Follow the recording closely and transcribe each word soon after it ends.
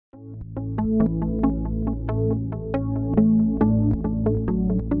In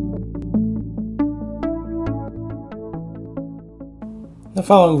the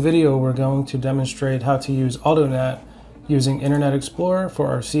following video, we're going to demonstrate how to use Autonat using Internet Explorer for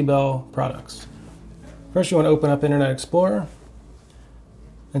our Sibell products. First, you want to open up Internet Explorer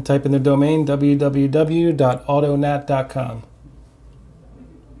and type in the domain www.autonat.com.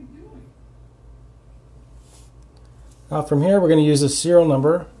 Now from here, we're going to use the serial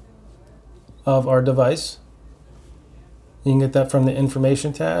number of our device. You can get that from the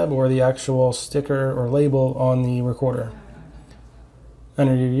information tab or the actual sticker or label on the recorder.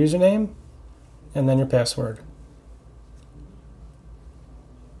 Enter your username and then your password.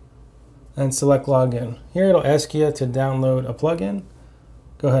 And select login. Here it'll ask you to download a plugin.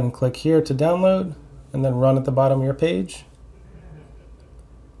 Go ahead and click here to download and then run at the bottom of your page.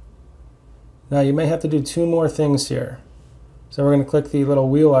 Now you may have to do two more things here. So we're going to click the little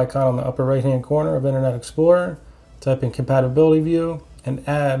wheel icon on the upper right hand corner of Internet Explorer, type in compatibility view and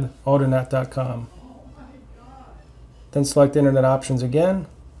add autonat.com. Then select Internet Options again,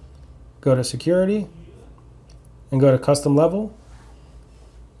 go to Security, and go to Custom Level,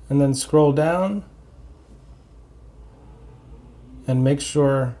 and then scroll down and make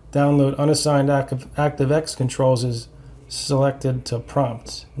sure Download Unassigned ActiveX Controls is selected to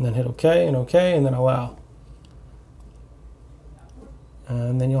Prompts, and then hit OK, and then Allow.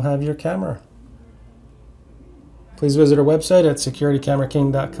 And then you'll have your camera. Please visit our website at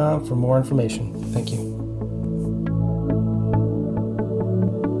securitycameraking.com for more information. Thank you.